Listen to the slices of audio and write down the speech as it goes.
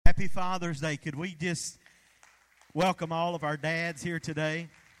Happy Father's Day. Could we just welcome all of our dads here today?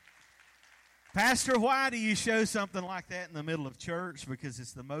 Pastor, why do you show something like that in the middle of church? Because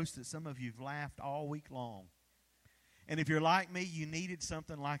it's the most that some of you have laughed all week long. And if you're like me, you needed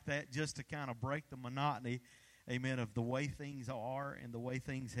something like that just to kind of break the monotony, amen, of the way things are and the way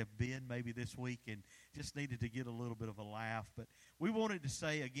things have been maybe this week, and just needed to get a little bit of a laugh. But we wanted to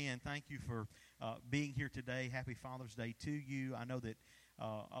say again, thank you for being here today. Happy Father's Day to you. I know that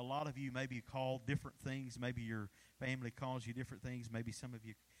a lot of you maybe called different things. Maybe your family calls you different things. Maybe some of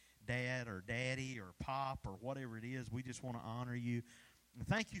you dad or daddy or pop or whatever it is. We just want to honor you. And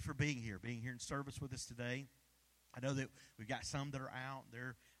thank you for being here in service with us today. I know that we've got some that are out.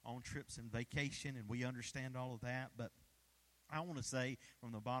 They're on trips and vacation, and we understand all of that. But I want to say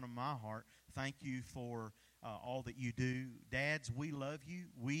from the bottom of my heart, thank you for all that you do. Dads, we love you.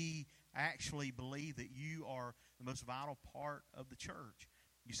 We actually believe that you are the most vital part of the church.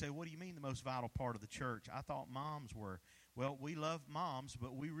 You say, what do you mean the most vital part of the church? I thought moms were. Well, we love moms,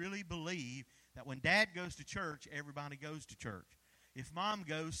 but we really believe that when dad goes to church, everybody goes to church. If mom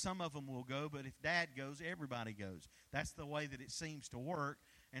goes, some of them will go, but if dad goes, everybody goes. That's the way that it seems to work,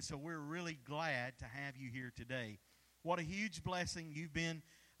 and so we're really glad to have you here today. What a huge blessing you've been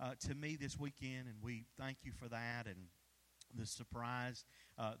to me this weekend, and we thank you for that, and the surprise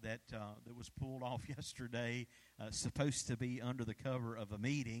that was pulled off yesterday, supposed to be under the cover of a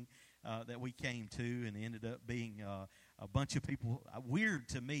meeting that we came to, and ended up being a bunch of people, weird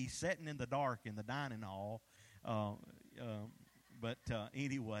to me, sitting in the dark in the dining hall. But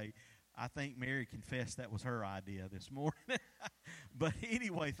anyway, I think Mary confessed that was her idea this morning. But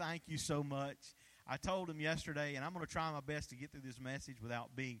anyway, thank you so much. I told him yesterday, and I'm going to try my best to get through this message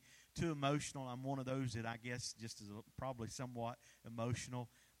without being too emotional. I'm one of those that I guess just is probably somewhat emotional.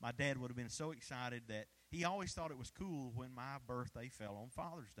 My dad would have been so excited that he always thought it was cool when my birthday fell on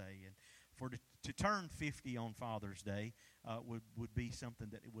Father's Day. And to turn 50 on Father's Day would be something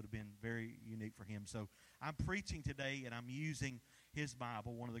that it would have been very unique for him. So I'm preaching today, and I'm using his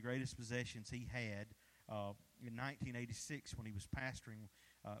Bible, one of the greatest possessions he had in 1986 when he was pastoring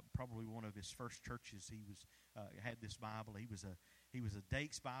probably one of his first churches. He was had this Bible. He was a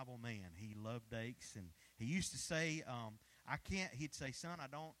Dakes Bible man. He loved Dakes, and he used to say, he'd say, son, I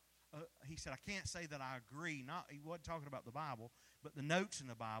don't. He said, I can't say that I agree. He wasn't talking about the Bible, but the notes in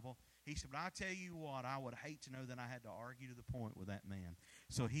the Bible. He said, but I tell you what, I would hate to know that I had to argue to the point with that man.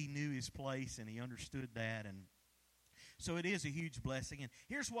 So he knew his place, and he understood that, and so it is a huge blessing. And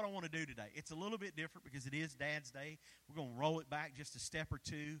here's what I want to do today. It's a little bit different because it is Dad's Day. We're going to roll it back just a step or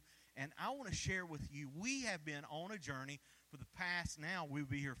two. And I want to share with you, we have been on a journey for the past, now we'll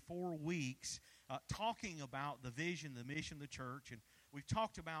be here 4 weeks, talking about the vision, the mission of the church. And we've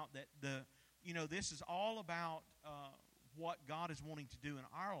talked about that this is all about what God is wanting to do in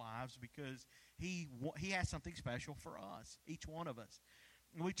our lives, because He has something special for us, each one of us.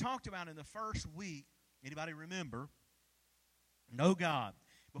 And we talked about in the first week, anybody remember? Know God.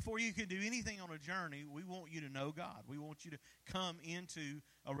 Before you can do anything on a journey, we want you to know God. We want you to come into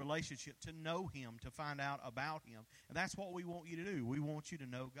a relationship, to know Him, to find out about Him. And that's what we want you to do. We want you to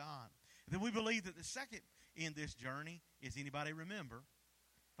know God. And then we believe that the second in this journey is, anybody remember?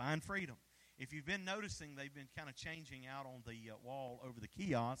 Find freedom. If you've been noticing, they've been kind of changing out on the wall over the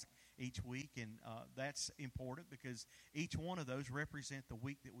kiosk each week, and that's important because each one of those represent the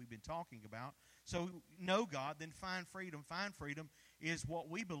week that we've been talking about. So know God, then find freedom. Find freedom is what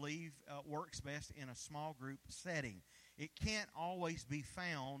we believe works best in a small group setting. It can't always be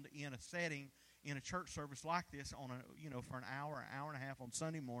found in a setting in a church service like this for an hour and a half on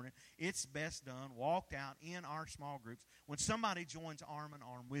Sunday morning. It's best done walked out in our small groups when somebody joins arm in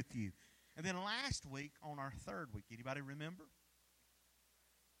arm with you. And then last week, on our third week, anybody remember?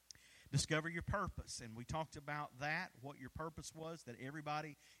 Discover your purpose. And we talked about that, what your purpose was, that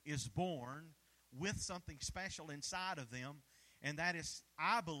everybody is born with something special inside of them. And that is,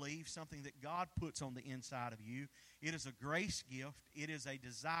 I believe, something that God puts on the inside of you. It is a grace gift. It is a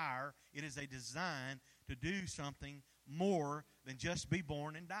desire. It is a design to do something more than just be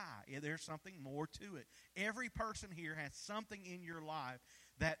born and die. There's something more to it. Every person here has something in your life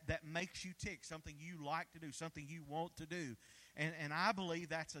that makes you tick, something you like to do, something you want to do. And I believe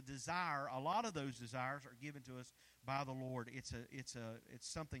that's a desire. A lot of those desires are given to us by the Lord. It's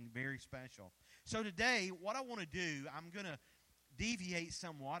something very special. So today, what I want to do, I'm going to deviate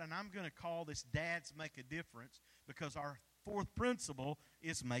somewhat, and I'm going to call this Dads Make a Difference, because our fourth principle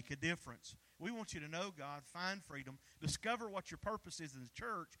is make a difference. We want you to know God, find freedom, discover what your purpose is in the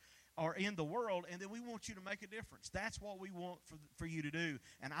church or in the world, and then we want you to make a difference. That's what we want for you to do.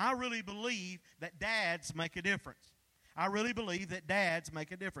 And I really believe that dads make a difference. I really believe that dads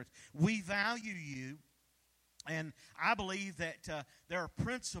make a difference. We value you. And I believe that there are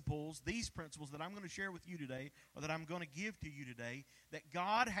principles, these principles that I'm going to share with you today, or that I'm going to give to you today, that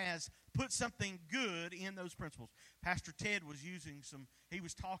God has put something good in those principles. Pastor Ted was he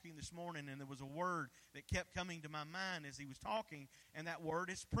was talking this morning, and there was a word that kept coming to my mind as he was talking, and that word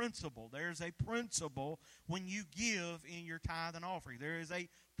is principle. There's a principle when you give in your tithe and offering. There is a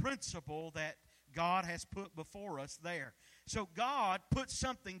principle that God has put before us there. So God puts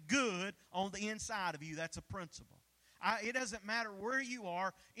something good on the inside of you. That's a principle. It doesn't matter where you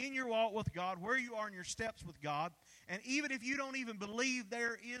are in your walk with God, where you are in your steps with God, and even if you don't even believe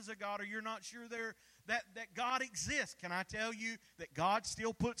there is a God, or you're not sure that God exists, can I tell you that God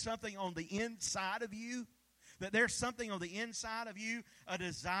still puts something on the inside of you? That there's something on the inside of you, a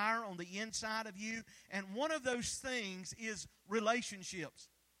desire on the inside of you, and one of those things is relationships.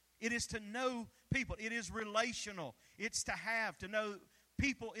 It is to know people. It is relational. It's to know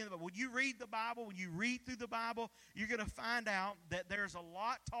people in the Bible. When you read the Bible, when you read through the Bible, you're going to find out that there's a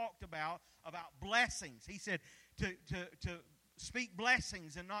lot talked about blessings. He said to speak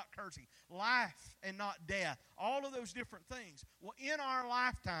blessings and not cursing, life and not death, all of those different things. Well, in our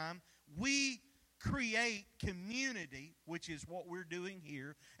lifetime, we create community, which is what we're doing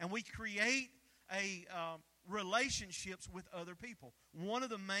here, and we create relationships with other people. One of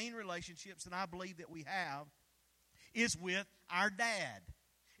the main relationships that I believe that we have is with our dad.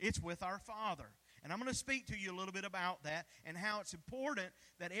 It's with our father. And I'm going to speak to you a little bit about that and how it's important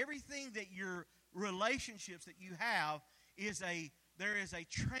that everything that your relationships that you have there is a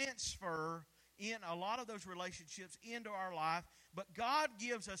transfer in a lot of those relationships into our life, but God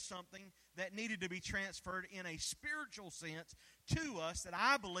gives us something that needed to be transferred in a spiritual sense to us that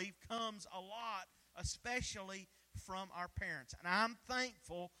I believe comes a lot, especially from our parents. And I'm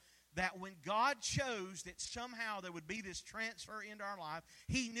thankful that when God chose that somehow there would be this transfer into our life,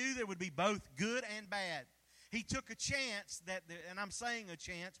 He knew there would be both good and bad. He took a chance and I'm saying a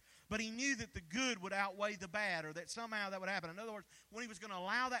chance, but He knew that the good would outweigh the bad, or that somehow that would happen. In other words, when He was going to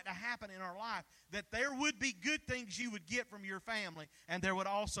allow that to happen in our life, that there would be good things you would get from your family, and there would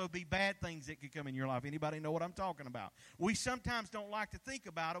also be bad things that could come in your life. Anybody know what I'm talking about? We sometimes don't like to think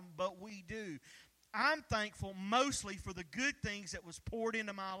about them, but we do. I'm thankful mostly for the good things that was poured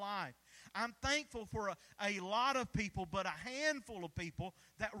into my life. I'm thankful for a lot of people, but a handful of people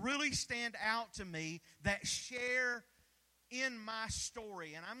that really stand out to me, that share in my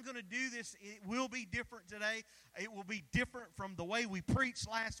story. And I'm going to do this. It will be different today. It will be different from the way we preached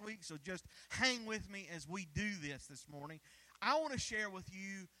last week, so just hang with me as we do this morning. I want to share with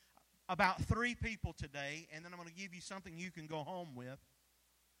you about 3 people today, and then I'm going to give you something you can go home with,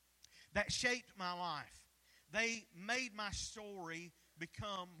 that shaped my life. They made my story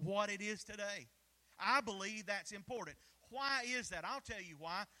become what it is today. I believe that's important. Why is that? I'll tell you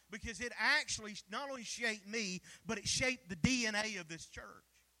why. Because it actually not only shaped me, but it shaped the DNA of this church.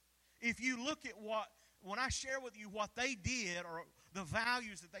 If you look at when I share with you what they did, or the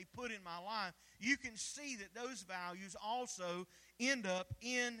values that they put in my life, you can see that those values also end up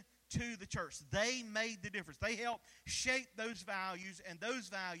into the church. They made the difference. They helped shape those values, and those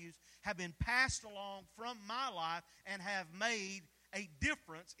values have been passed along from my life and have made a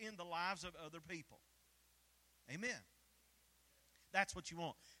difference in the lives of other people. Amen. That's what you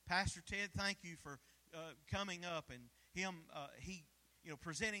want. Pastor Ted, thank you for coming up, and him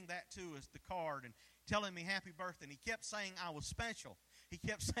presenting that to us, the card, and telling me happy birthday. And he kept saying I was special. He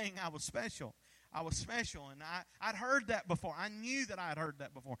kept saying I was special. I was special, and I'd heard that before. I knew that I'd heard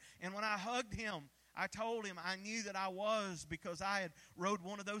that before. And when I hugged him, I told him I knew that I was, because I had rode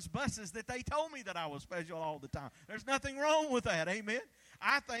one of those buses that they told me that I was special all the time. There's nothing wrong with that, amen?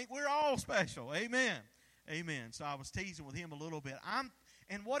 I think we're all special, amen? Amen. So I was teasing with him a little bit.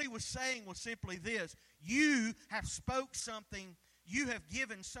 And what he was saying was simply this: you have spoke something. You have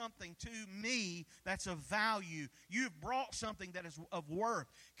given something to me that's of value. You've brought something that is of worth.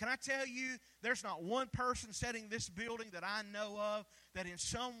 Can I tell you, there's not one person sitting in this building that I know of that in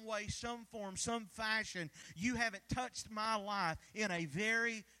some way, some form, some fashion, you haven't touched my life in a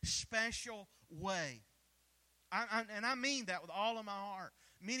very special way. And I mean that with all of my heart.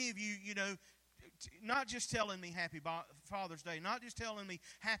 Many of you, not just telling me happy Father's Day, not just telling me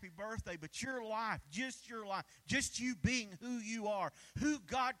happy birthday, but your life, just you being who you are, who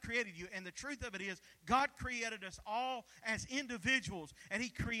God created you. And the truth of it is, God created us all as individuals, and He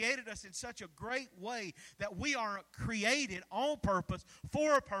created us in such a great way that we are created on purpose,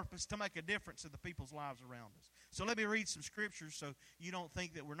 for a purpose, to make a difference in the people's lives around us. So let me read some scriptures so you don't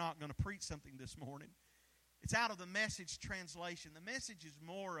think that we're not going to preach something this morning. It's out of the Message translation. The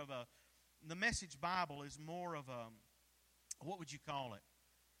Message Bible is more of what would you call it?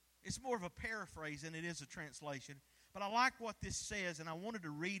 It's more of a paraphrase than it is a translation. But I like what this says, and I wanted to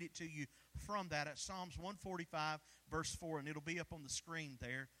read it to you from that at Psalms 145, verse 4, and it'll be up on the screen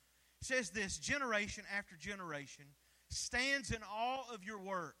there. It says this, generation after generation stands in awe of your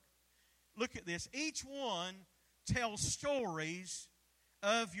work. Look at this. Each one tells stories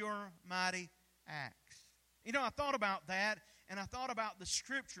of your mighty acts. You know, I thought about that, and I thought about the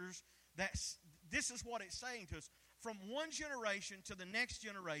scriptures. That this is what it's saying to us. From one generation to the next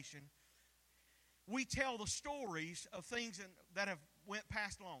generation, we tell the stories of things that have went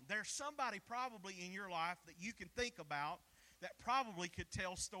passed along. There's somebody probably in your life that you can think about that probably could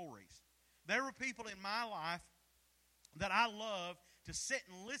tell stories. There were people in my life that I love to sit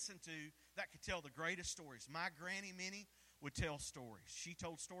and listen to that could tell the greatest stories. My Granny Minnie would tell stories. She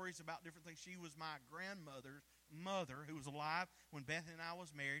told stories about different things. She was my grandmother's mother who was alive when Beth and I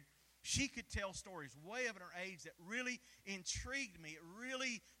was married. She could tell stories way up in her age that really intrigued me. It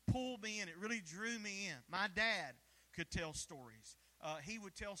really pulled me in. It really drew me in. My dad could tell stories. He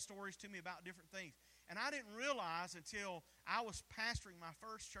would tell stories to me about different things. And I didn't realize until I was pastoring my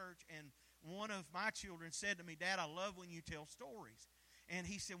first church and one of my children said to me, Dad, I love when you tell stories. And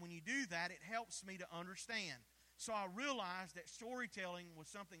he said, when you do that, it helps me to understand. So I realized that storytelling was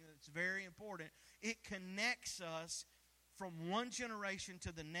something that's very important. It connects us from one generation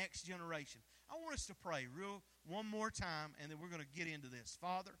to the next generation. I want us to pray one more time, and then we're going to get into this.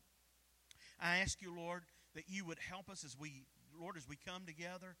 Father, I ask you, Lord, that you would help us as we come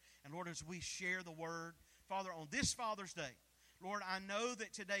together, and Lord, as we share the word. Father, on this Father's Day, Lord, I know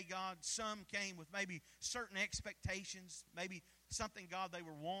that today, God, some came with maybe certain expectations, maybe something, God, they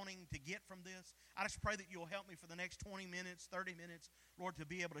were wanting to get from this. I just pray that you'll help me for the next 20 minutes, 30 minutes, Lord, to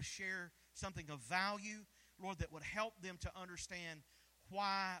be able to share something of value, Lord, that would help them to understand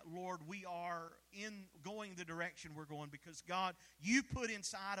why, Lord, we are in going the direction we're going. Because, God, you put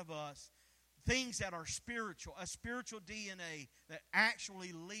inside of us things that are spiritual, a spiritual DNA that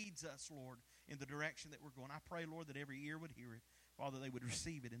actually leads us, Lord, in the direction that we're going. I pray, Lord, that every ear would hear it. Father, they would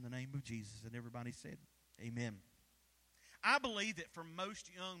receive it in the name of Jesus. And everybody said, amen. I believe that for most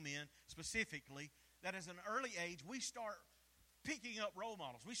young men specifically, that as an early age, we start picking up role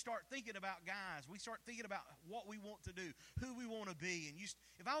models. We start thinking about guys. We start thinking about what we want to do, who we want to be. And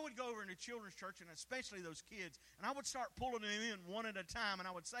if I would go over into children's church, and especially those kids, and I would start pulling them in one at a time, and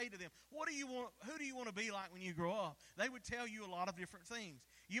I would say to them, who do you want to be like when you grow up? They would tell you a lot of different things.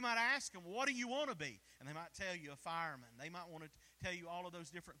 You might ask them, what do you want to be? And they might tell you a fireman. They might want to tell you all of those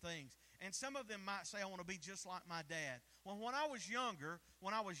different things. And some of them might say, I want to be just like my dad. Well, when I was young,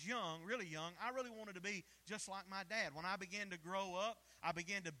 really young, I really wanted to be just like my dad. When I began to grow up, I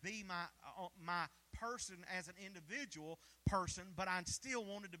began to be my person as an individual person, but I still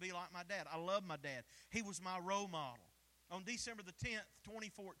wanted to be like my dad. I love my dad. He was my role model. On December the 10th,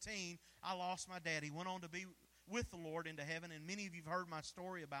 2014, I lost my dad. He went on to be with the Lord into heaven, and many of you have heard my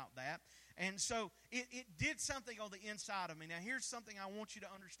story about that. And so it did something on the inside of me. Now, here's something I want you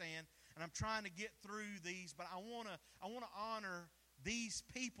to understand, and I'm trying to get through these, but I want to honor these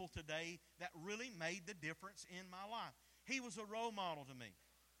people today that really made the difference in my life. He was a role model to me.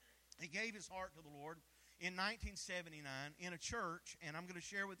 He gave his heart to the Lord in 1979 in a church, and I'm going to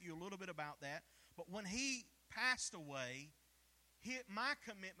share with you a little bit about that. But when he passed away, my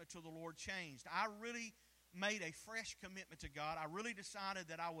commitment to the Lord changed. I really made a fresh commitment to God. I really decided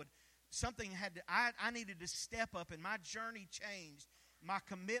that I needed to step up, and my journey changed. My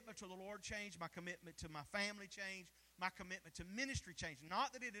commitment to the Lord changed. My commitment to my family changed. My commitment to ministry changed.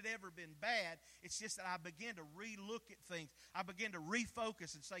 Not that it had ever been bad. It's just that I began to re-look at things. I began to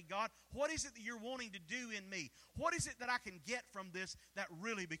refocus and say, God, what is it that you're wanting to do in me? What is it that I can get from this that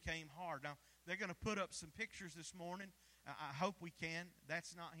really became hard? Now, they're going to put up some pictures this morning. I hope we can.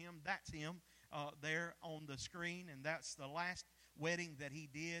 That's not him. That's him there on the screen. And that's the last wedding that he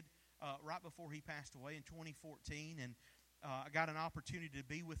did right before he passed away in 2014. And I got an opportunity to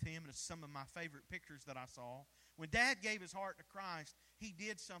be with him, and it's some of my favorite pictures that I saw. When Dad gave his heart to Christ, he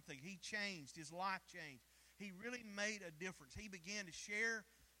did something. He changed. His life changed. He really made a difference. He began to share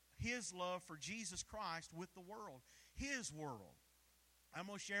his love for Jesus Christ with the world, his world. I'm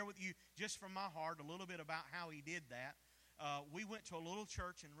going to share with you just from my heart a little bit about how he did that. We went to a little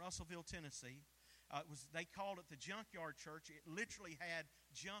church in Russellville, Tennessee. They called it the Junkyard Church. It literally had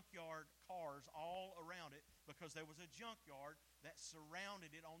junkyard cars all around it because there was a junkyard that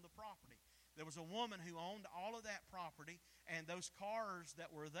surrounded it on the property. There was a woman who owned all of that property, and those cars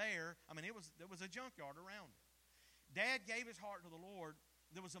that were there, there was a junkyard around it. Dad gave his heart to the Lord.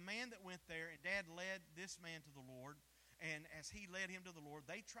 There was a man that went there, and Dad led this man to the Lord. And as he led him to the Lord,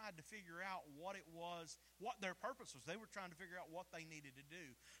 they tried to figure out what it was, what their purpose was. They were trying to figure out what they needed to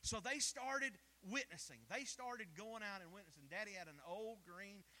do. So they started witnessing. They started going out and witnessing. Daddy had an old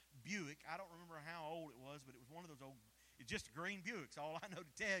green Buick. I don't remember how old it was, but it was one of those old, it's just a green Buick's, all I know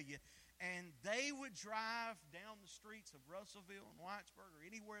to tell you. And they would drive down the streets of Russellville and Whitesburg or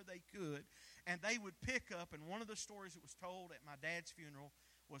anywhere they could, and they would pick up, and one of the stories that was told at my dad's funeral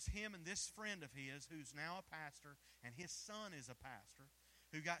was him and this friend of his who's now a pastor, and his son is a pastor,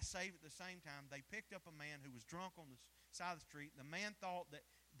 who got saved at the same time. They picked up a man who was drunk on the side of the street. The man thought that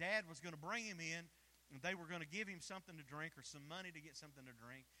Dad was going to bring him in, and they were going to give him something to drink or some money to get something to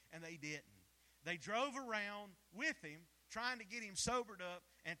drink, and they didn't. They drove around with him, trying to get him sobered up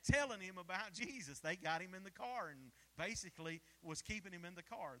and telling him about Jesus. They got him in the car and basically was keeping him in the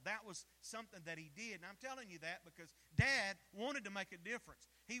car. That was something that he did. And I'm telling you that because Dad wanted to make a difference.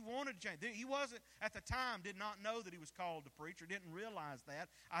 He wanted to change. He wasn't, at the time, did not know that he was called to preach or didn't realize that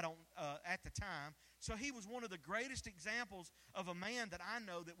at the time. So he was one of the greatest examples of a man that I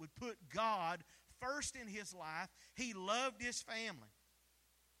know that would put God first in his life. He loved his family.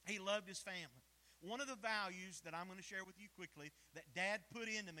 He loved his family. One of the values that I'm going to share with you quickly that Dad put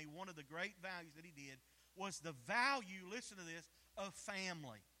into me, one of the great values that he did, was the value, listen to this, of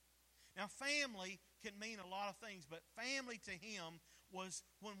family. Now, family can mean a lot of things, but family to him was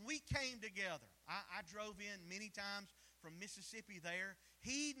when we came together. I drove in many times from Mississippi there.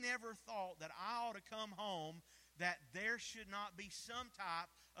 He never thought that I ought to come home, that there should not be some type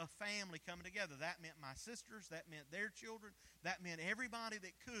of family coming together. That meant my sisters, that meant their children, that meant everybody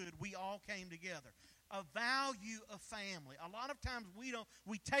that could. We all came together. A value of family. A lot of times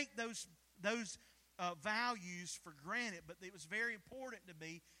we take those values for granted, but it was very important to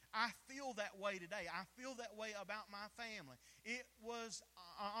me. I feel that way today. I feel that way about my family. It was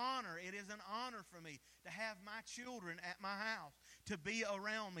an honor. It is an honor for me to have my children at my house, to be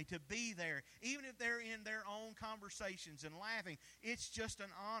around me, to be there. Even if they're in their own conversations and laughing, it's just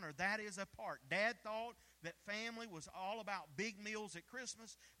an honor. That is a part. Dad thought that family was all about big meals at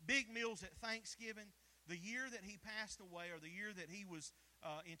Christmas, big meals at Thanksgiving. The year that he passed away, or the year that he was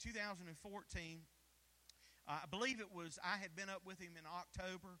in 2014, I believe it was, I had been up with him in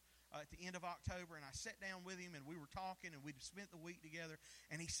October, at the end of October, and I sat down with him, and we were talking, and we'd spent the week together,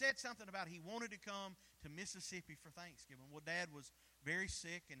 and he said something about he wanted to come to Mississippi for Thanksgiving. Well, Dad was very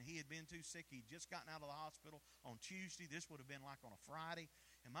sick, and he had been too sick. He'd just gotten out of the hospital on Tuesday. This would have been like on a Friday.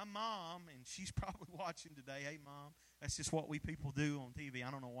 And my mom, and she's probably watching today, hey, Mom, that's just what we people do on TV. I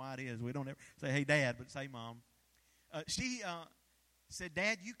don't know why it is. We don't ever say, hey, Dad, but say, Mom. She said,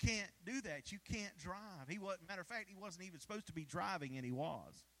 Dad, you can't do that. You can't drive. Matter of fact, he wasn't even supposed to be driving, and he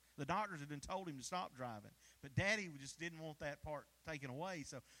was. The doctors had been told him to stop driving. But Daddy just didn't want that part taken away,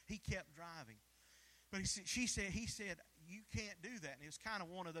 so he kept driving. But he said, you can't do that. And it was kind of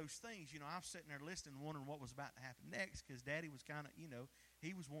one of those things, I was sitting there listening, wondering what was about to happen next, because Daddy was kind of,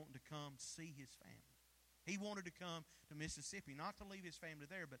 he was wanting to come see his family. He wanted to come to Mississippi, not to leave his family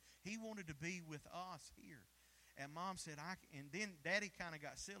there, but he wanted to be with us here. And Mom said, and then Daddy kind of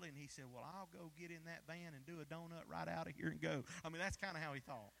got silly, and he said, well, I'll go get in that van and do a donut right out of here and go. I mean, that's kind of how he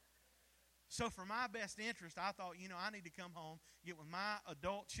thought. So for my best interest, I thought, I need to come home, get with my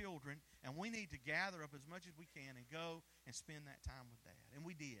adult children, and we need to gather up as much as we can and go and spend that time with Dad. And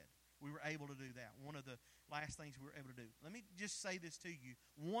we did. We were able to do that. One of the last things we were able to do. Let me just say this to you.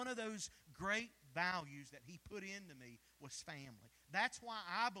 One of those great values that he put into me was family. That's why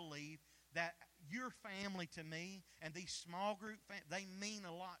I believe that your family to me and these small group, they mean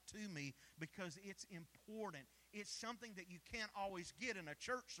a lot to me because it's important. It's something that you can't always get in a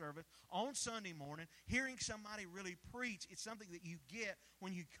church service on Sunday morning, hearing somebody really preach. It's something that you get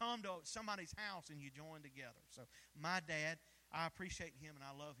when you come to somebody's house and you join together. So my dad, I appreciate him and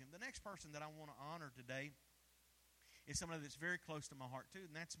I love him. The next person that I want to honor today is somebody that's very close to my heart too,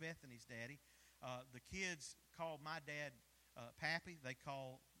 and that's Bethany's daddy. The kids called my dad Pappy. They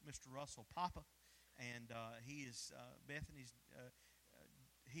call Mr. Russell Papa, and he is Bethany's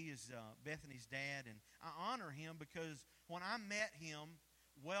dad, and I honor him because when I met him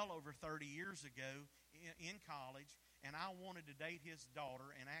well over 30 years ago in college, and I wanted to date his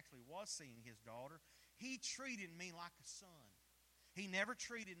daughter and actually was seeing his daughter, he treated me like a son. He never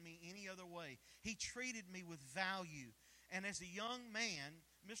treated me any other way. He treated me with value. And as a young man,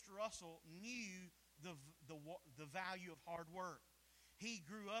 Mr. Russell knew the value of hard work. He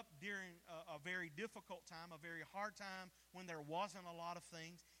grew up during a very difficult time, a very hard time when there wasn't a lot of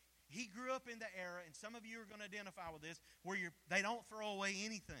things. He grew up in the era, and some of you are going to identify with this, where they don't throw away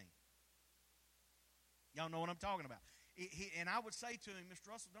anything. Y'all know what I'm talking about. And I would say to him,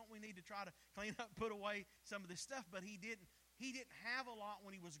 Mr. Russell, don't we need to try to clean up, put away some of this stuff? But he didn't. He didn't have a lot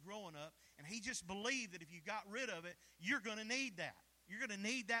when he was growing up, and he just believed that if you got rid of it, you're going to need that. You're going to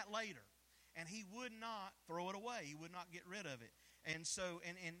need that later. And he would not throw it away. He would not get rid of it. And so,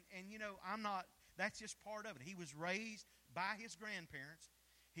 and you know, that's just part of it. He was raised by his grandparents.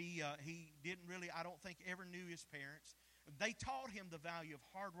 He didn't really, I don't think, ever knew his parents. They taught him the value of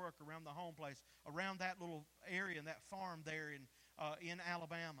hard work around the home place, around that little area and that farm there in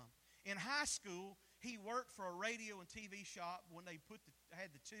Alabama. In high school, he worked for a radio and TV shop when they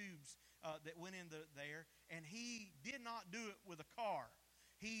had the tubes that went in there, and he did not do it with a car.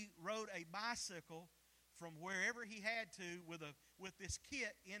 He rode a bicycle from wherever he had to with this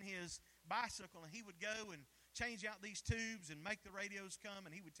kit in his bicycle, and he would go and change out these tubes and make the radios come.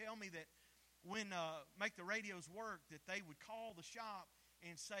 And he would tell me that when make the radios work, that they would call the shop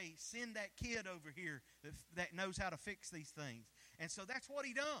and say, send that kid over here that knows how to fix these things. And so that's what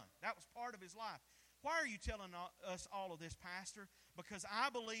he done. That was part of his life. Why are you telling us all of this, Pastor? Because I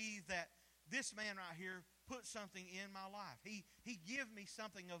believe that this man right here put something in my life. He gave me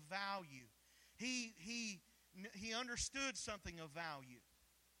something of value. He understood something of value.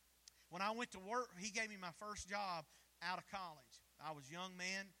 When I went to work, he gave me my first job out of college. I was a young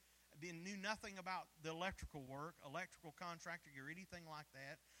man, knew nothing about the electrical work, electrical contracting or anything like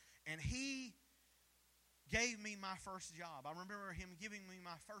that. And he gave me my first job. I remember him giving me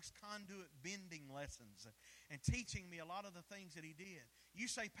my first conduit bending lessons and teaching me a lot of the things that he did.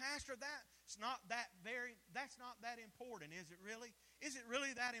 You say, Pastor, that's not that important, is it really? Is it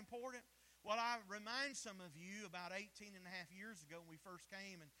really that important? Well, I remind some of you about 18 and a half years ago when we first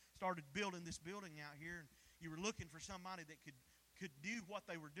came and started building this building out here, and you were looking for somebody that could do what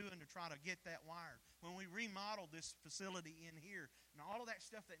they were doing to try to get that wired. When we remodeled this facility in here and all of that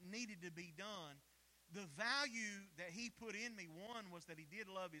stuff that needed to be done, the value that he put in me, one, was that he did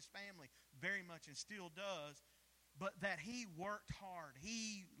love his family very much and still does, but that he worked hard.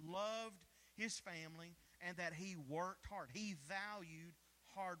 He loved his family and that he worked hard. He valued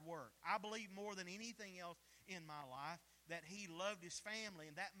hard work. I believe more than anything else in my life that he loved his family,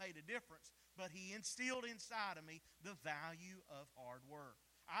 and that made a difference, but he instilled inside of me the value of hard work.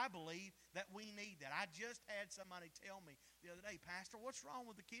 I believe that we need that. I just had somebody tell me the other day, Pastor, what's wrong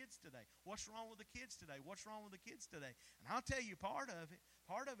with the kids today? What's wrong with the kids today? What's wrong with the kids today? And I'll tell you part of it.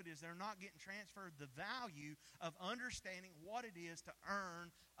 Part of it is they're not getting transferred the value of understanding what it is to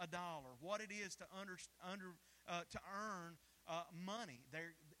earn $1, what it is to earn money.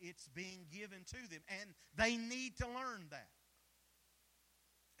 It's being given to them, and they need to learn that.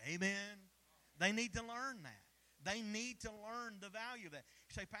 Amen. They need to learn that. They need to learn the value of that.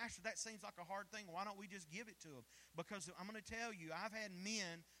 You say, Pastor, that seems like a hard thing. Why don't we just give it to them? Because I'm going to tell you, I've had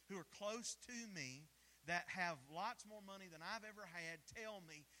men who are close to me that have lots more money than I've ever had tell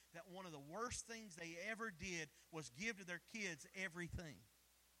me that one of the worst things they ever did was give to their kids everything.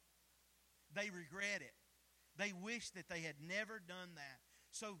 They regret it. They wish that they had never done that.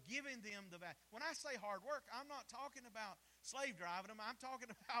 So giving them the value. When I say hard work, I'm not talking about slave driving them. I'm talking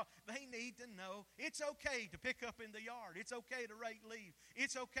about they need to know it's okay to pick up in the yard. It's okay to rake leaves.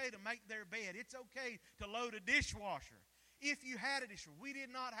 It's okay to make their bed. It's okay to load a dishwasher. If you had a dishwasher. We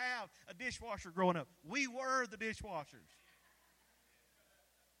did not have a dishwasher growing up. We were the dishwashers.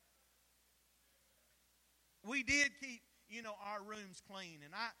 We did keep, our rooms clean.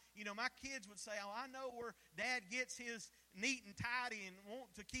 And my kids would say, I know where Dad gets his neat and tidy and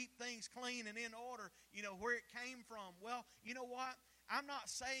want to keep things clean and in order, where it came from. Well, you know what? I'm not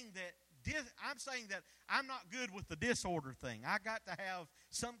saying that. I'm saying that I'm not good with the disorder thing. I got to have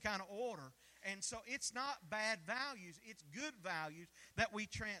some kind of order. And so it's not bad values. It's good values that we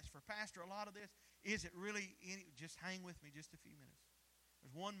transfer. Pastor, a lot of this, is it really, just hang with me just a few minutes.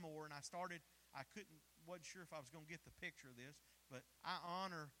 There's one more, and wasn't sure if I was going to get the picture of this, but I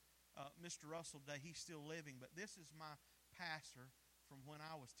honor Mr. Russell today. He's still living, but this is my pastor from when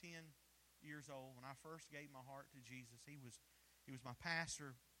I was 10 years old, when I first gave my heart to Jesus. He was my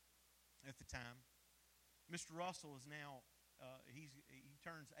pastor at the time. Mr. Russell is now, he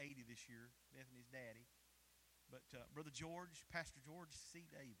turns 80 this year, Bethany's daddy. But Brother George, Pastor George C.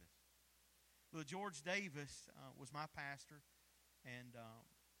 Davis. Brother George Davis was my pastor, and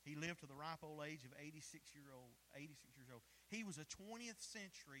he lived to the ripe old age of 86 years old. He was a 20th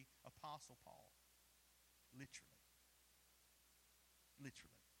century Apostle Paul. Literally.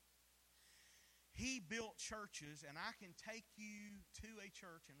 He built churches, and I can take you to a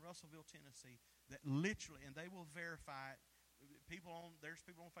church in Russellville, Tennessee, that literally, and they will verify it. There's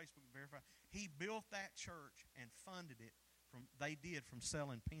people on Facebook that verify. He built that church and funded it from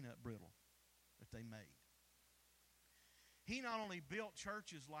selling peanut brittle that they made. he not only built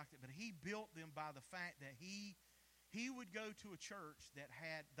churches like that, but he built them by the fact that he would go to a church that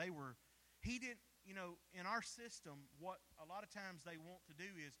in our system, what a lot of times they want to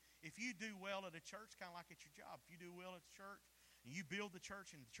do is, if you do well at a church, kind of like at your job, if you do well at the church, and you build the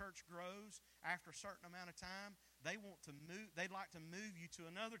church and the church grows after a certain amount of time, they'd like to move you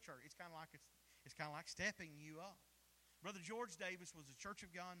to another church. It's kind of like stepping you up. Brother George Davis was a Church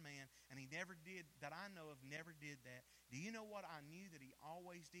of God man, and he never did that Do you know what I knew that he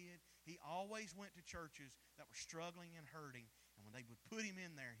always did? He always went to churches that were struggling and hurting, and when they would put him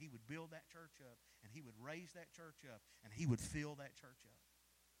in there, he would build that church up, and he would raise that church up, and he would fill that church up.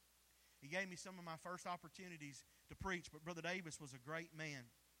 He gave me some of my first opportunities to preach, but Brother Davis was a great man.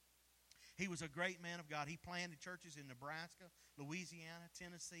 He was a great man of God. He planted churches in Nebraska, Louisiana,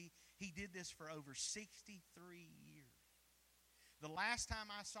 Tennessee. He did this for over 63 years. The last time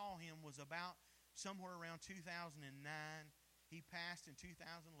I saw him was about somewhere around 2009. He passed in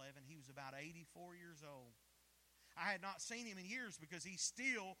 2011. He was about 84 years old. I had not seen him in years because he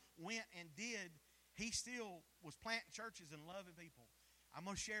still went and he still was planting churches and loving people. I'm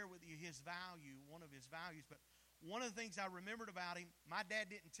going to share with you his value, one of his values. But one of the things I remembered about him, my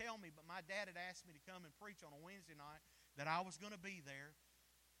dad didn't tell me, but my dad had asked me to come and preach on a Wednesday night, that I was going to be there.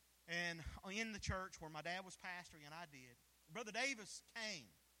 And in the church where my dad was pastoring, and I did. Brother Davis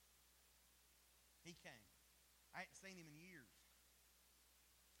came. He came. I hadn't seen him in years.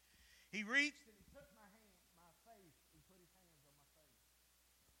 He reached and he took my face, and put his hands on my face.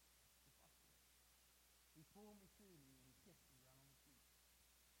 He pulled me to me and he kissed me right on the cheek.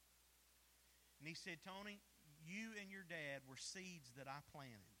 And he said, Tony, you and your dad were seeds that I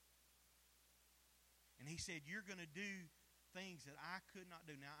planted. And he said, you're going to do things that I could not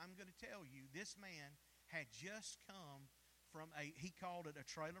do. Now, I'm going to tell you, this man had just come from he called it a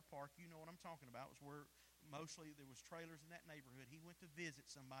trailer park. You know what I'm talking about. It was where mostly there was trailers in that neighborhood. He went to visit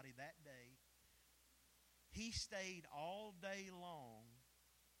somebody that day. He stayed all day long,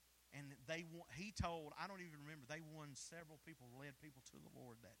 and he told, I don't even remember, they won several people, led people to the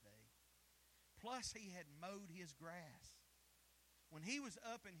Lord that day. Plus, he had mowed his grass. When he was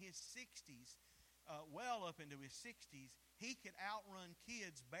up in his 60s, well up into his 60s, he could outrun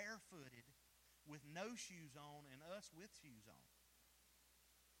kids barefooted with no shoes on and us with shoes on.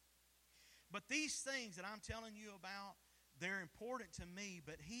 But these things that I'm telling you about, they're important to me.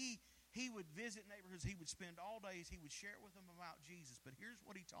 But he would visit neighborhoods. He would spend all days. He would share with them about Jesus. But here's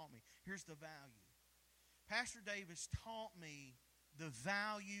what he taught me. Here's the value. Pastor Davis taught me the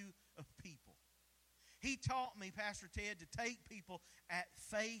value of people. He taught me, Pastor Ted, to take people at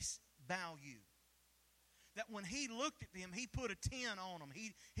face value. That when he looked at them, he put a 10 on them.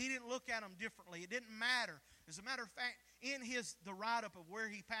 He didn't look at them differently. It didn't matter. As a matter of fact, in the write-up of where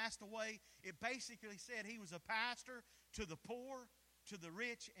he passed away, it basically said he was a pastor to the poor, to the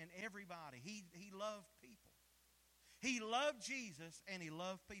rich, and everybody. He loved people. He loved Jesus, and he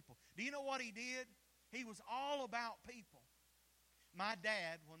loved people. Do you know what he did? He was all about people.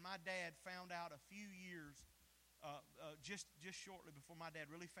 When my dad found out a few years, just shortly before my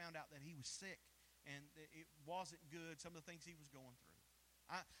dad really found out that he was sick, and it wasn't good, some of the things he was going through.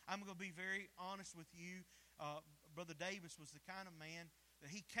 I'm going to be very honest with you. Brother Davis was the kind of man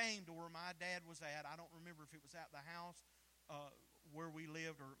that he came to where my dad was at. I don't remember if it was at the house where we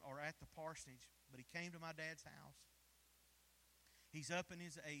lived or at the parsonage, but he came to my dad's house. He's up in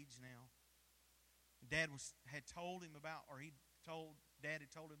his age now. Dad had told him about, or Dad had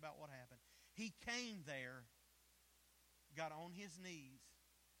told him about what happened. He came there, got on his knees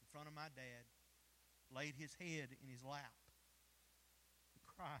in front of my dad, laid his head in his lap, and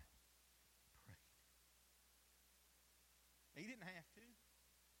cried, prayed. He didn't have to.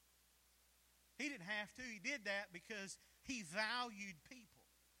 He didn't have to. He did that because he valued people.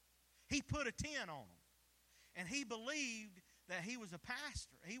 He put a 10 on them. And he believed that he was a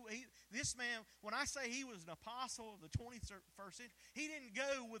pastor. This man, when I say he was an apostle of the 21st century, he didn't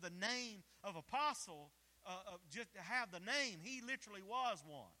go with a name of apostle just to have the name. He literally was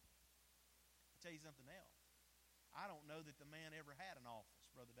one. I'll tell you something else. I don't know that the man ever had an office,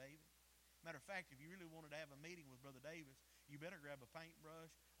 Brother David. Matter of fact, if you really wanted to have a meeting with Brother Davis, you better grab a paintbrush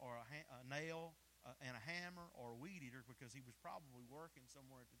or a nail and a hammer or a weed eater, because he was probably working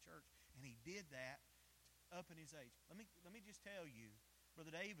somewhere at the church, and he did that up in his age. Let me just tell you,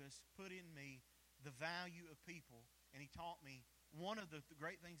 Brother Davis put in me the value of people, and he taught me, one of the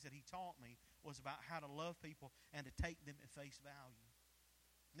great things that he taught me was about how to love people and to take them at face value.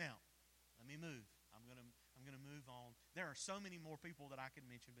 Now, let me move. I'm going to move on. There are so many more people that I could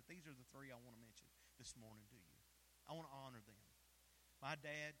mention, but these are the three I want to mention this morning to you. I want to honor them. My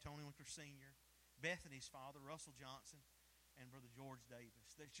dad, Tony Winter Sr., Bethany's father, Russell Johnson. and Brother George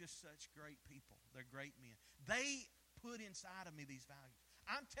Davis. They're just such great people. They're great men. They put inside of me these values.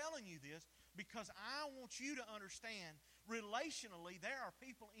 I'm telling you this because I want you to understand, relationally, there are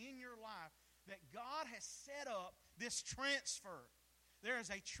people in your life that God has set up this transfer. There is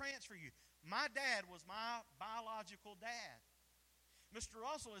a transfer you. My dad was my biological dad. Mr.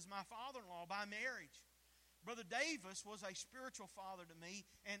 Russell is my father-in-law by marriage. Brother Davis was a spiritual father to me,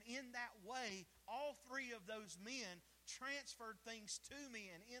 and in that way, all three of those men transferred things to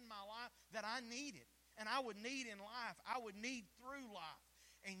me and in my life that I needed, and I would need in life. I would need through life.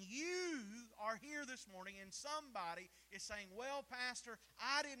 And you are here this morning, and somebody is saying, well, Pastor,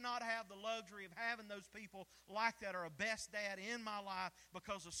 I did not have the luxury of having those people like that or a best dad in my life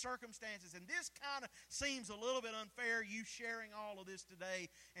because of circumstances. And this kind of seems a little bit unfair, you sharing all of this today.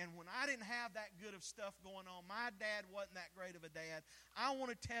 And when I didn't have that good of stuff going on, my dad wasn't that great of a dad. I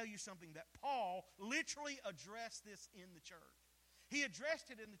want to tell you something that Paul literally addressed this in the church. He addressed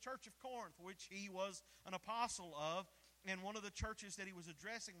it in the church of Corinth, which he was an apostle of. And one of the churches that he was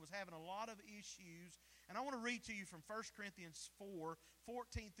addressing was having a lot of issues. And I want to read to you from 1 Corinthians 4,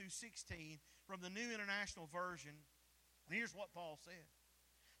 14 through 16 from the New International Version. And here's what Paul said.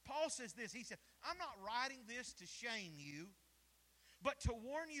 Paul says this. He said, I'm not writing this to shame you, but to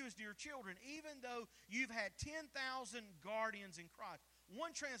warn you as dear children, even though you've had 10,000 guardians in Christ.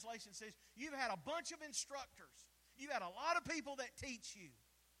 One translation says, you've had a bunch of instructors. You've had a lot of people that teach you.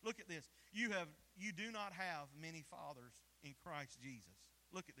 Look at this. You do not have many fathers in Christ Jesus.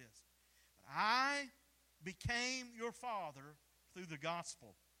 Look at this. But I became your father through the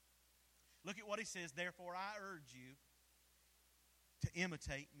gospel. Look at what he says. Therefore, I urge you to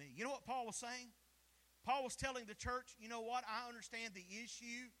imitate me. You know what Paul was saying? Paul was telling the church, you know what? I understand the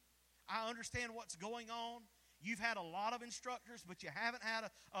issue. I understand what's going on. You've had a lot of instructors, but you haven't had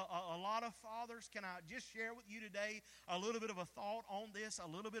a lot of fathers. Can I just share with you today a little bit of a thought on this, a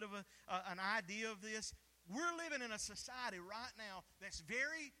little bit of an idea of this? We're living in a society right now that's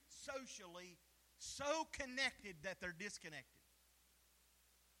very socially so connected that they're disconnected.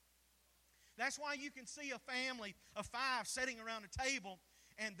 That's why you can see a family of 5 sitting around a table,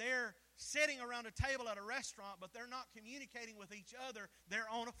 and they're sitting around a table at a restaurant, but they're not communicating with each other. They're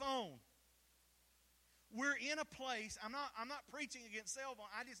on a phone. We're in a place, I'm not preaching against cell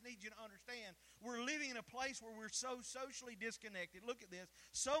phone, I just need you to understand, we're living in a place where we're so socially disconnected. Look at this.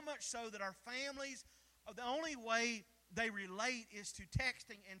 So much so that our families, the only way they relate is to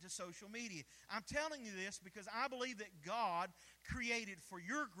texting and to social media. I'm telling you this because I believe that God created for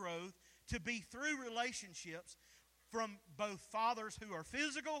your growth to be through relationships from both fathers who are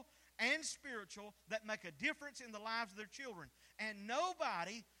physical and spiritual that make a difference in the lives of their children. And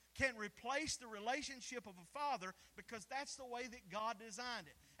nobody can replace the relationship of a father because that's the way that God designed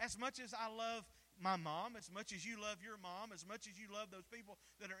it. As much as I love my mom, as much as you love your mom, as much as you love those people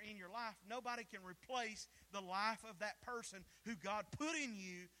that are in your life, nobody can replace the life of that person who God put in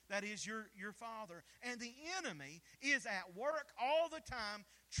you, that is your father. And the enemy is at work all the time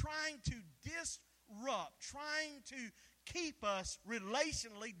trying to disrupt, trying to keep us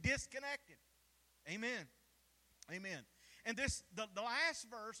relationally disconnected. Amen. Amen. And the last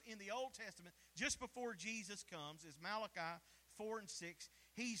verse in the Old Testament, just before Jesus comes, is Malachi 4 and 6.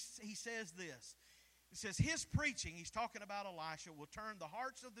 He says this. It says, his preaching, he's talking about Elisha, will turn the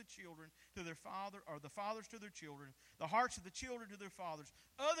hearts of the children to their father, or the fathers to their children, the hearts of the children to their fathers.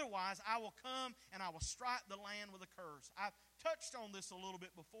 Otherwise, I will come and I will strike the land with a curse. I've touched on this a little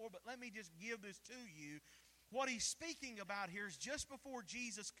bit before, but let me just give this to you. What he's speaking about here is just before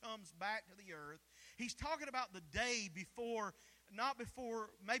Jesus comes back to the earth. He's talking about the day before,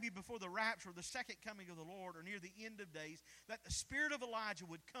 maybe before the rapture, the second coming of the Lord, or near the end of days, that the spirit of Elijah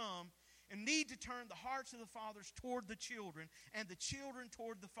would come and need to turn the hearts of the fathers toward the children and the children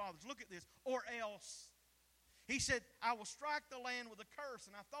toward the fathers. Look at this. Or else. He said, I will strike the land with a curse.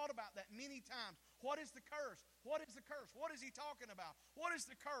 And I thought about that many times. What is the curse? What is the curse? What is he talking about? What is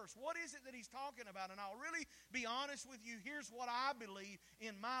the curse? What is it that he's talking about? And I'll really be honest with you. Here's what I believe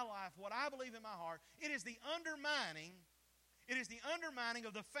in my life, what I believe in my heart. It is the undermining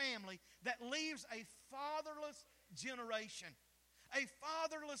of the family that leaves a fatherless generation. A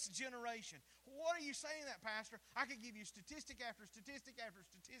fatherless generation. What are you saying that, Pastor? I could give you statistic after statistic after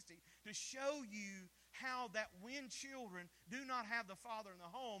statistic to show you how that when children do not have the father in the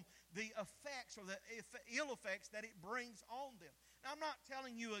home, the effects or the ill effects that it brings on them. Now, I'm not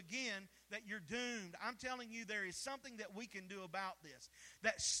telling you again that you're doomed. I'm telling you there is something that we can do about this.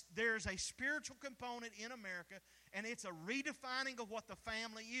 That there's a spiritual component in America, and it's a redefining of what the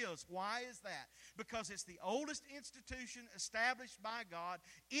family is. Why is that? Because it's the oldest institution established by God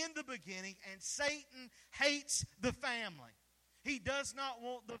in the beginning, and Satan hates the family. He does not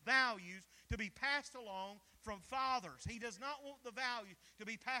want the values to be passed along from fathers. He does not want the values to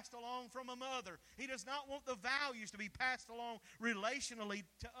be passed along from a mother. He does not want the values to be passed along relationally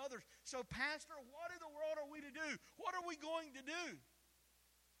to others. So, Pastor, what in the world are we to do? What are we going to do?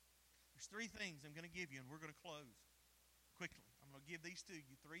 There's three things I'm going to give you, and we're going to close quickly. I'm going to give these to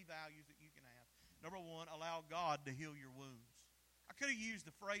you, three values that you can have. Number one, allow God to heal your wounds. I could have used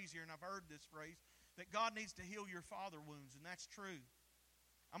the phrase here, and I've heard this phrase, that God needs to heal your father wounds, and that's true.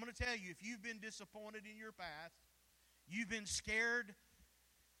 I'm going to tell you, if you've been disappointed in your past, you've been scared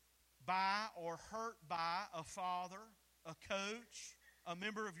by or hurt by a father, a coach, a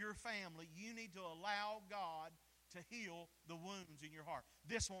member of your family, you need to allow God to heal the wounds in your heart.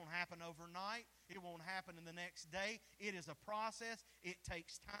 This won't happen overnight. It won't happen in the next day. It is a process. It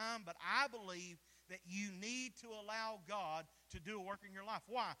takes time, but I believe that you need to allow God to do a work in your life.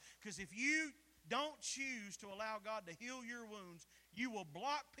 Why? Because if you don't choose to allow God to heal your wounds, you will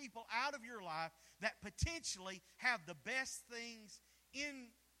block people out of your life that potentially have the best things in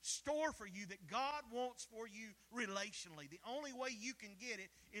store for you that God wants for you relationally. The only way you can get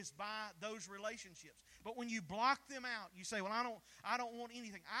it is by those relationships. But when you block them out, you say, well, I don't want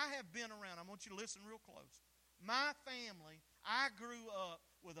anything. I have been around. I want you to listen real close. My family, I grew up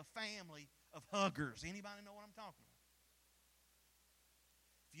with a family of huggers. Anybody know what I'm talking about?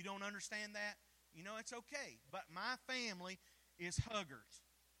 If you don't understand that, you know it's okay. But my family is huggers.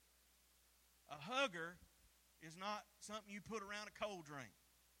 A hugger is not something you put around a cold drink.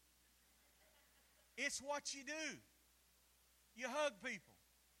 It's what you do. You hug people.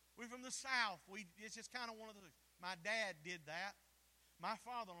 We're from the South. It's just kind of one of those. My dad did that. My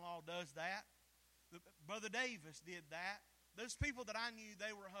father-in-law does that. Brother Davis did that. Those people that I knew,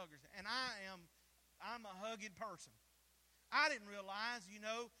 they were huggers. And I'm a hugging person. I didn't realize,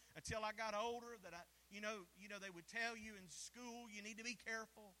 until I got older that they would tell you in school, you need to be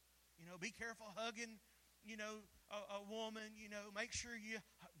careful. Be careful hugging, a woman, make sure you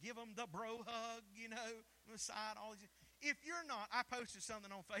give them the bro hug, on the side, all these. If you're not, I posted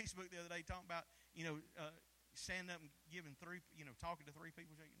something on Facebook the other day talking about, standing up and giving talking to three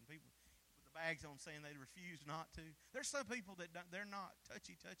people, shaking people with the bags on saying they refuse not to. There's some people that they're not,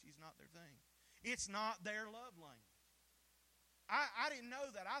 touchy is not their thing. It's not their love language. I didn't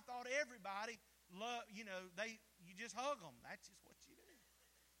know that. I thought everybody you just hug them. That's just what you do.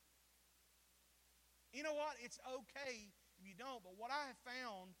 You know what? It's okay if you don't, but what I have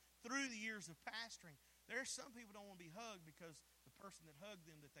found through the years of pastoring, there's some people don't want to be hugged because the person that hugged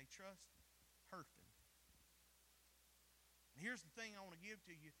them that they trust hurt them. And here's the thing I want to give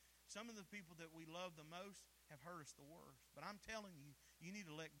to you. Some of the people that we love the most have hurt us the worst. But I'm telling you, you need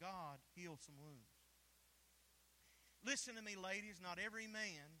to let God heal some wounds. Listen to me, ladies. Not every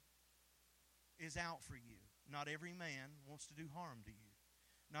man is out for you. Not every man wants to do harm to you.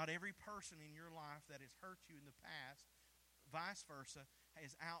 Not every person in your life that has hurt you in the past, vice versa,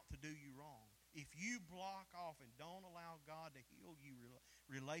 is out to do you wrong. If you block off and don't allow God to heal you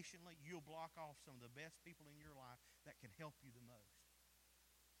relationally, you'll block off some of the best people in your life that can help you the most.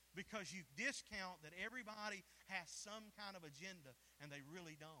 Because you discount that everybody has some kind of agenda, and they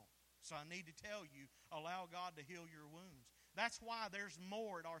really don't. So I need to tell you, allow God to heal your wounds. That's why there's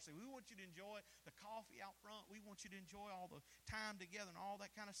more at RC. We want you to enjoy the coffee out front. We want you to enjoy all the time together and all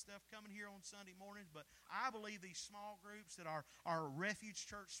that kind of stuff coming here on Sunday mornings. But I believe these small groups that are our refuge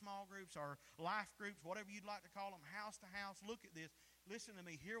church small groups, our life groups, whatever you'd like to call them, house to house, look at this. Listen to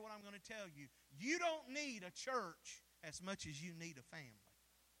me. Hear what I'm going to tell you. You don't need a church as much as you need a family.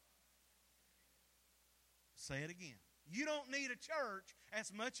 Say it again. You don't need a church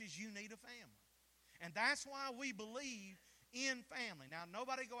as much as you need a family. And that's why we believe in family. Now,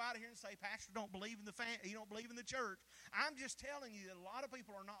 nobody go out here and say, Pastor, don't believe in you don't believe in the church. I'm just telling you that a lot of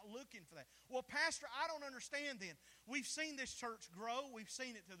people are not looking for that. Well, Pastor, I don't understand then. We've seen this church grow. We've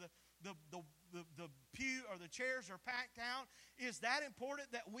seen it to the pew or the chairs are packed out. Is that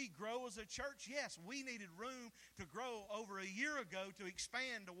important that we grow as a church? Yes, we needed room to grow over a year ago to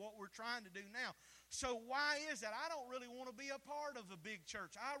expand to what we're trying to do now. So why is that? I don't really want to be a part of a big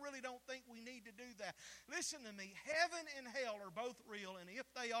church. I really don't think we need to do that. Listen to me. Heaven and hell are both real, and if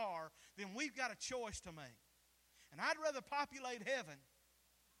they are, then we've got a choice to make. And I'd rather populate heaven.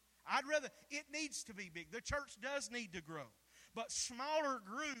 It needs to be big. The church does need to grow. But smaller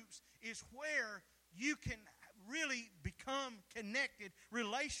groups is where you can really become connected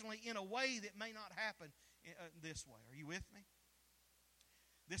relationally in a way that may not happen this way. Are you with me?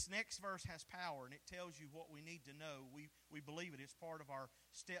 This next verse has power, and it tells you what we need to know. We believe it is part of our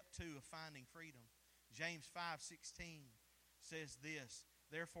step 2 of finding freedom. James 5:16 says this,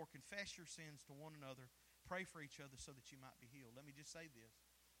 Therefore confess your sins to one another, pray for each other so that you might be healed. Let me just say this.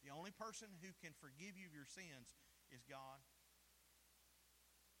 The only person who can forgive you of your sins is God.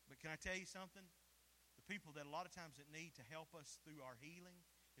 But can I tell you something? The people that a lot of times that need to help us through our healing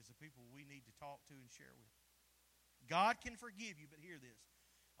is the people we need to talk to and share with. God can forgive you, but hear this.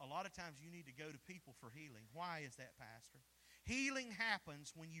 A lot of times you need to go to people for healing. Why is that, Pastor? Healing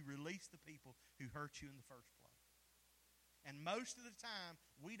happens when you release the people who hurt you in the first place. And most of the time,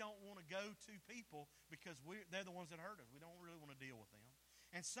 we don't want to go to people because they're the ones that hurt us. We don't really want to deal with them.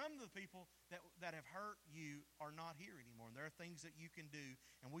 And some of the people that have hurt you are not here anymore. And there are things that you can do,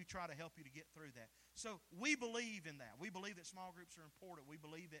 and we try to help you to get through that. So we believe in that. We believe that small groups are important. We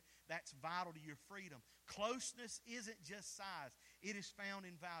believe that that's vital to your freedom. Closeness isn't just size. It is found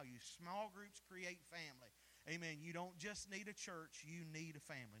in values. Small groups create family. Amen. You don't just need a church. You need a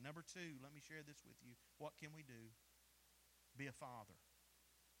family. Number 2, let me share this with you. What can we do? Be a father.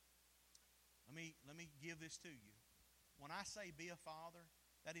 Let me give this to you. When I say be a father,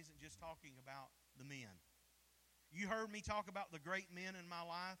 that isn't just talking about the men. You heard me talk about the great men in my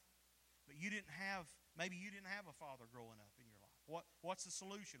life, but maybe you didn't have a father growing up in your life. What's the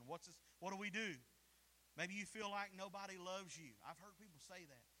solution? What do we do? Maybe you feel like nobody loves you. I've heard people say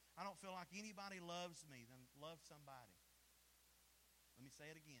that. I don't feel like anybody loves me. Then love somebody. Let me say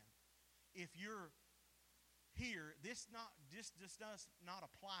it again. If you're here, this does not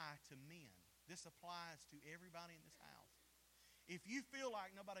apply to men. This applies to everybody in this house. If you feel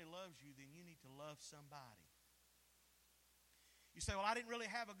like nobody loves you, then you need to love somebody. You say, well, I didn't really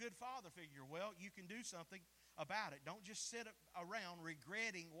have a good father figure. Well, you can do something about it. Don't just sit around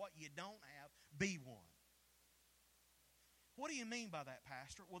regretting what you don't have. Be one. What do you mean by that,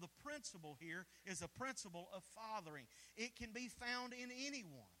 Pastor? Well, the principle here is a principle of fathering. It can be found in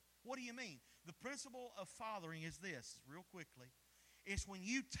anyone. What do you mean? The principle of fathering is this, real quickly. It's when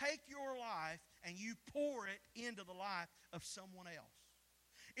you take your life and you pour it into the life of someone else.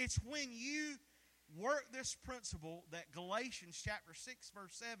 It's when you work this principle that Galatians chapter 6,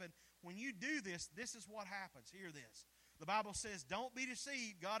 verse 7, when you do this, this is what happens. Hear this. The Bible says, don't be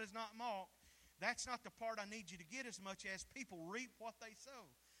deceived. God is not mocked. That's not the part I need you to get as much as people reap what they sow.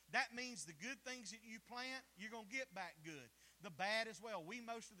 That means the good things that you plant, you're going to get back good. The bad as well. We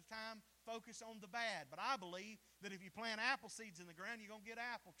most of the time focus on the bad, but I believe that if you plant apple seeds in the ground, you're going to get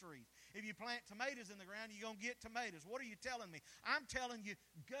apple trees. If you plant tomatoes in the ground, you're going to get tomatoes. What are you telling me? I'm telling you,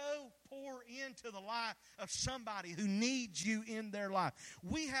 go pour into the life of somebody who needs you in their life.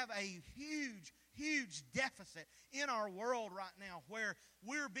 We have a huge deficit in our world right now where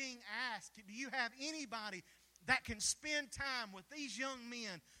we're being asked, do you have anybody that can spend time with these young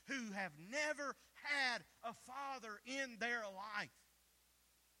men who have never had a father in their life?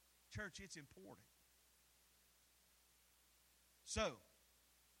 Church, it's important. So,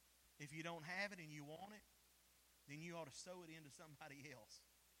 if you don't have it and you want it, then you ought to sow it into somebody else.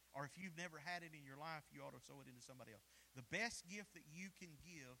 Or if you've never had it in your life, you ought to sow it into somebody else. The best gift that you can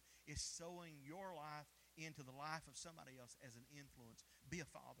give is sowing your life into the life of somebody else as an influence. Be a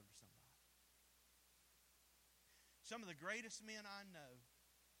father to somebody. Some of the greatest men I know,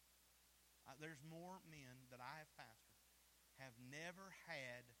 there's more men that I have pastored, have never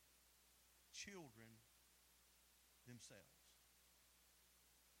had children themselves.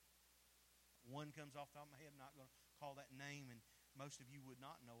 One comes off the top of my head. I'm not going to call that name, and most of you would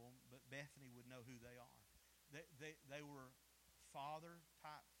not know them, but Bethany would know who they are. They were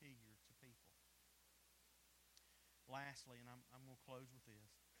father-type figure to people. Lastly, and I'm going to close with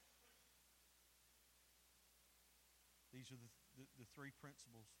this. These are the 3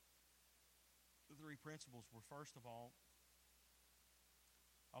 principles. The 3 principles were, first of all,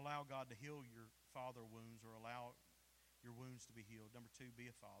 allow God to heal your father wounds, or allow your wounds to be healed. Number 2,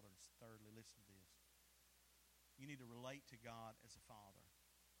 be a father. And thirdly, listen to this. You need to relate to God as a father.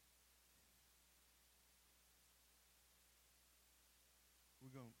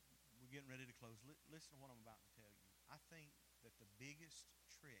 We're getting ready to close. Listen to what I'm about to tell you. I think that the biggest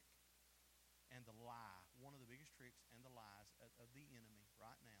trick and the lie, one of the biggest tricks and the lies of the enemy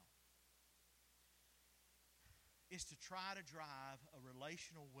right now, is to try to drive a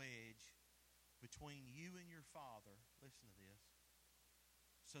relational wedge between you and your father, listen to this,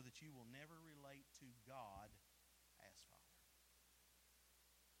 so that you will never relate to God as Father.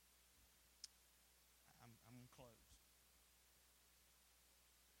 I'm going to close.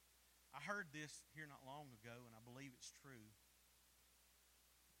 I heard this here not long ago, and I believe it's true.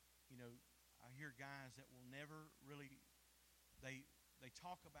 You know, I hear guys that will never really, they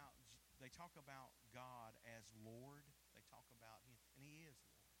talk about God as Lord. They talk about Him, and He is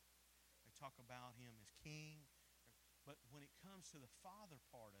Lord. They talk about Him as King. But when it comes to the Father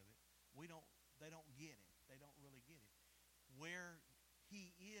part of it, they don't get it. they don't really get it. Where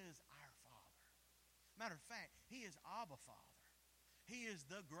He is our Father. Matter of fact, He is Abba Father. He is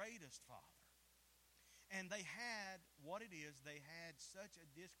the greatest Father. And they had what it is, they had such a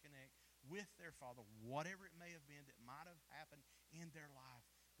disconnect with their Father, whatever it may have been that might have happened in their life,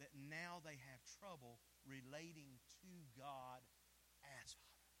 that now they have trouble relating to God as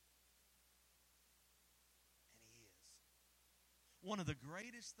Father. And He is. One of the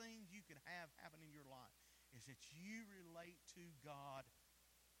greatest things you can have happen in your life is that you relate to God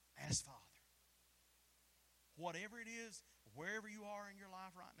as Father. Whatever it is, wherever you are in your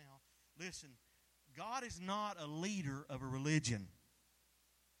life right now, listen, God is not a leader of a religion.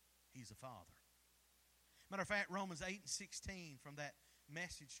 He's a Father. Matter of fact, Romans 8:16 from that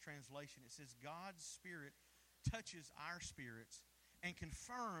Message translation, it says, God's Spirit touches our spirits and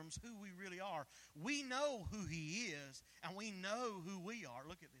confirms who we really are. We know who He is, and we know who we are.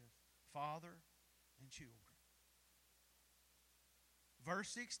 Look at this. Father and children. Verse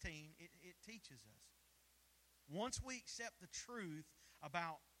 16, it teaches us. Once we accept the truth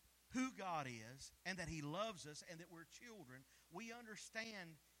about who God is and that He loves us and that we're children, we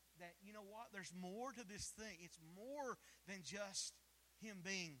understand that, you know what, there's more to this thing. It's more than just Him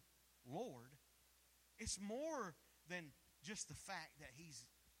being Lord. It's more than just the fact that He's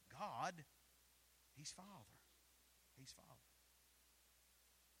God. He's Father. He's Father.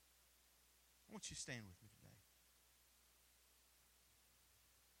 I want you to stand with me today.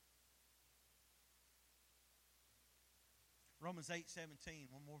 Romans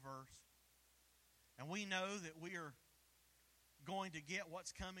 8:17, one more verse. And we know that we are going to get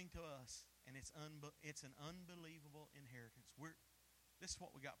what's coming to us, and it's an unbelievable inheritance. This is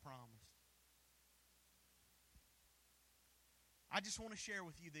what we got promised. I just want to share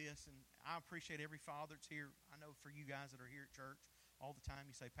with you this, and I appreciate every father that's here. I know for you guys that are here at church all the time,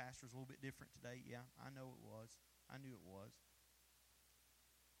 you say, Pastor's a little bit different today. Yeah, I know it was. I knew it was.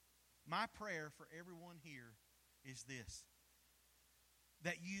 My prayer for everyone here is this: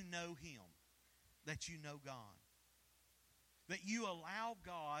 that you know Him, that you know God, that you allow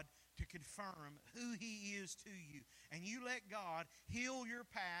God to confirm who He is to you, and you let God heal your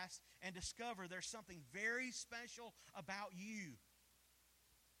past and discover there's something very special about you.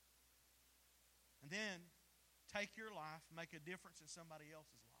 And then take your life, make a difference in somebody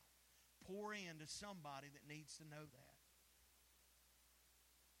else's life. Pour into somebody that needs to know that.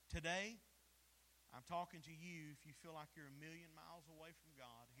 Today, I'm talking to you. If you feel like you're a million miles away from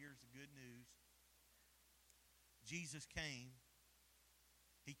God, here's the good news. Jesus came.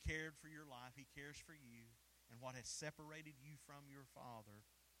 He cared for your life. He cares for you. And what has separated you from your Father,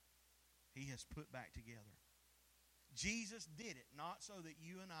 He has put back together. Jesus did it, not so that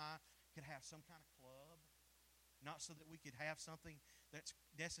you and I could have some kind of club, not so that we could have something that's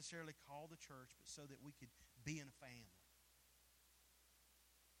necessarily called the church, but so that we could be in a family.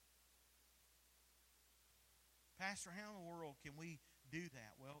 Pastor, how in the world can we do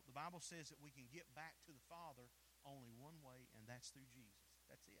that? Well, the Bible says that we can get back to the Father only one way, and that's through Jesus.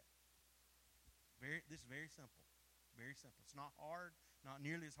 That's it. This is very simple. Very simple. It's not hard, not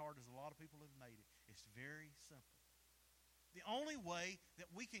nearly as hard as a lot of people have made it. It's very simple. The only way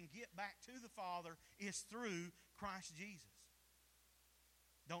that we can get back to the Father is through Christ Jesus.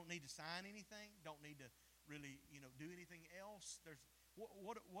 Don't need to sign anything. Don't need to really, do anything else.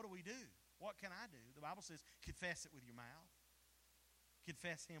 What do we do? What can I do? The Bible says, confess it with your mouth.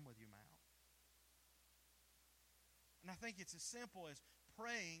 Confess Him with your mouth. And I think it's as simple as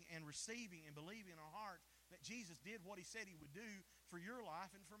praying and receiving and believing in our hearts that Jesus did what He said He would do for your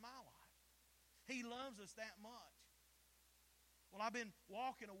life and for my life. He loves us that much. Well, I've been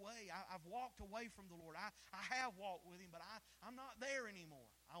walking away. I've walked away from the Lord. I have walked with Him, but I'm not there anymore.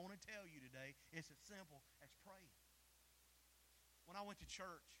 I want to tell you today, it's as simple as praying. When I went to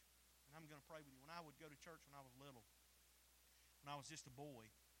church, and I'm going to pray with you, when I would go to church when I was little, when I was just a boy,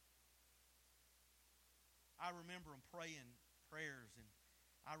 I remember them praying prayers, and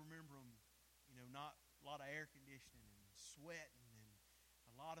I remember them, not a lot of air conditioning and sweating, and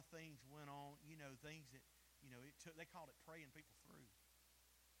a lot of things went on, things that, they called it praying people through.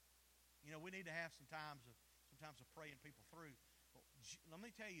 We need to have sometimes of praying people through. But let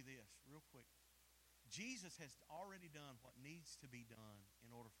me tell you this real quick. Jesus has already done what needs to be done in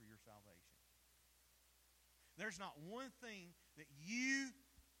order for your salvation. There's not one thing that you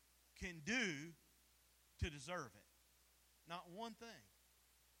can do to deserve it. Not one thing.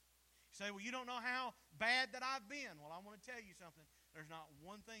 You say, well, you don't know how bad that I've been. Well, I want to tell you something. There's not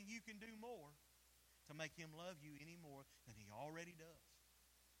one thing you can do more to make Him love you any more than He already does.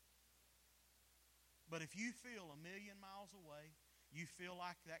 But if you feel a million miles away, you feel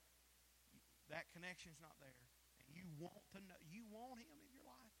like that connection's not there, and you want to know, you want Him in your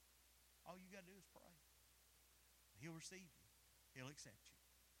life, all you got to do is pray. He'll receive you. He'll accept you.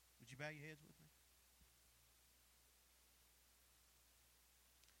 Would you bow your heads with me?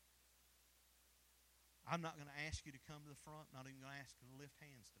 I'm not going to ask you to come to the front. Not even going to ask you to lift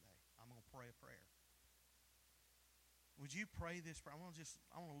hands today. I'm going to pray a prayer. Would you pray this prayer? I want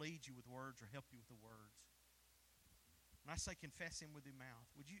to lead you with words or help you with the words. When I say confess Him with your mouth,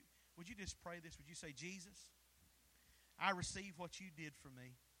 would you just pray this? Would you say, Jesus, I receive what you did for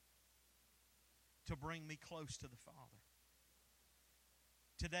me to bring me close to the Father.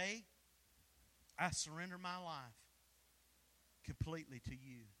 Today, I surrender my life completely to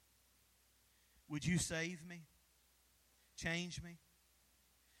you. Would you save me? Change me?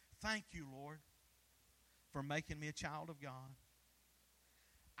 Thank you, Lord, for making me a child of God.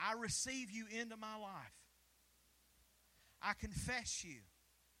 I receive you into my life. I confess you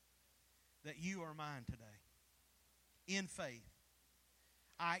that you are mine today. In faith,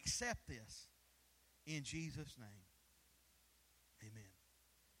 I accept this in Jesus' name. Amen.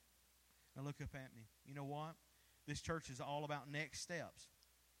 Now look up at me. You know what? This church is all about next steps.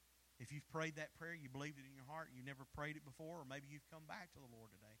 If you've prayed that prayer, you believed it in your heart, you never prayed it before, or maybe you've come back to the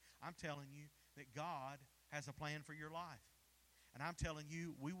Lord today, I'm telling you that God has a plan for your life. And I'm telling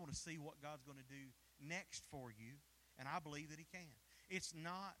you, we want to see what God's going to do next for you, and I believe that He can. It's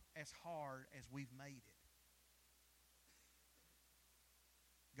not as hard as we've made it.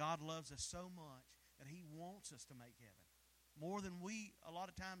 God loves us so much that He wants us to make heaven. More than we, a lot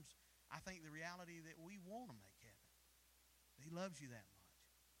of times, I think the reality that we want to make heaven. He loves you that much.